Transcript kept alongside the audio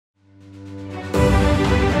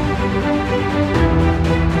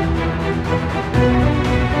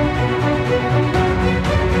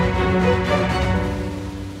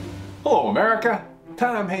America,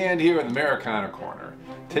 Tom Hand here in the Americana Corner.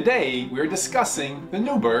 Today we're discussing the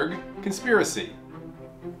Newburgh Conspiracy.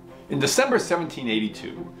 In December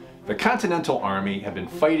 1782, the Continental Army had been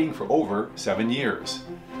fighting for over 7 years.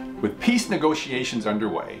 With peace negotiations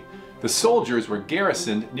underway, the soldiers were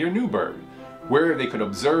garrisoned near Newburgh, where they could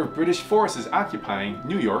observe British forces occupying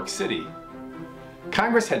New York City.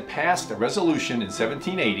 Congress had passed a resolution in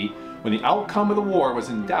 1780 when the outcome of the war was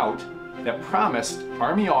in doubt that promised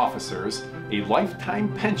Army officers a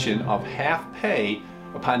lifetime pension of half pay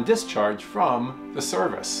upon discharge from the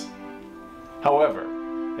service. However,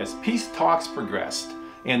 as peace talks progressed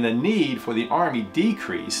and the need for the Army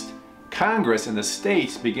decreased, Congress and the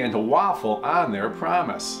states began to waffle on their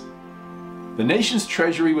promise. The nation's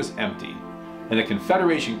treasury was empty, and the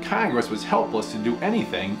Confederation Congress was helpless to do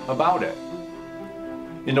anything about it.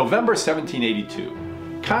 In November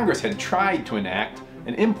 1782, Congress had tried to enact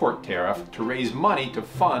an import tariff to raise money to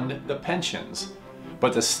fund the pensions,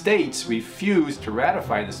 but the states refused to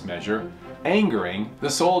ratify this measure, angering the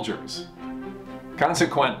soldiers.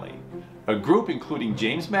 Consequently, a group including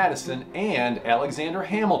James Madison and Alexander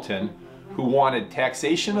Hamilton, who wanted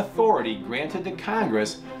taxation authority granted to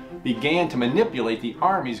Congress, began to manipulate the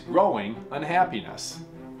Army's growing unhappiness.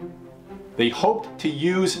 They hoped to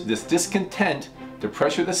use this discontent to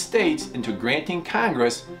pressure the states into granting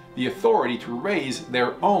Congress the authority to raise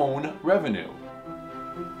their own revenue.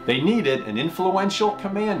 They needed an influential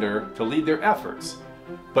commander to lead their efforts,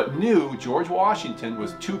 but knew George Washington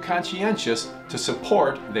was too conscientious to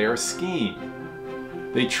support their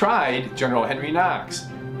scheme. They tried General Henry Knox,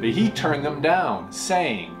 but he turned them down,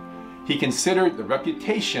 saying he considered the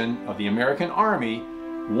reputation of the American Army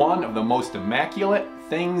one of the most immaculate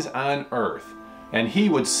things on earth, and he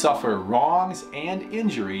would suffer wrongs and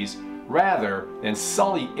injuries rather than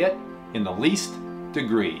sully it in the least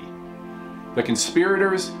degree. The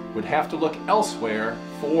conspirators would have to look elsewhere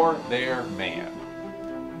for their man.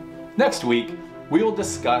 Next week, we will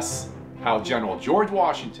discuss how General George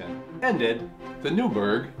Washington ended the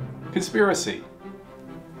Newburgh Conspiracy.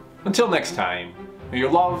 Until next time, may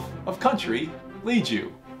your love of country lead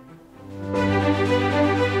you.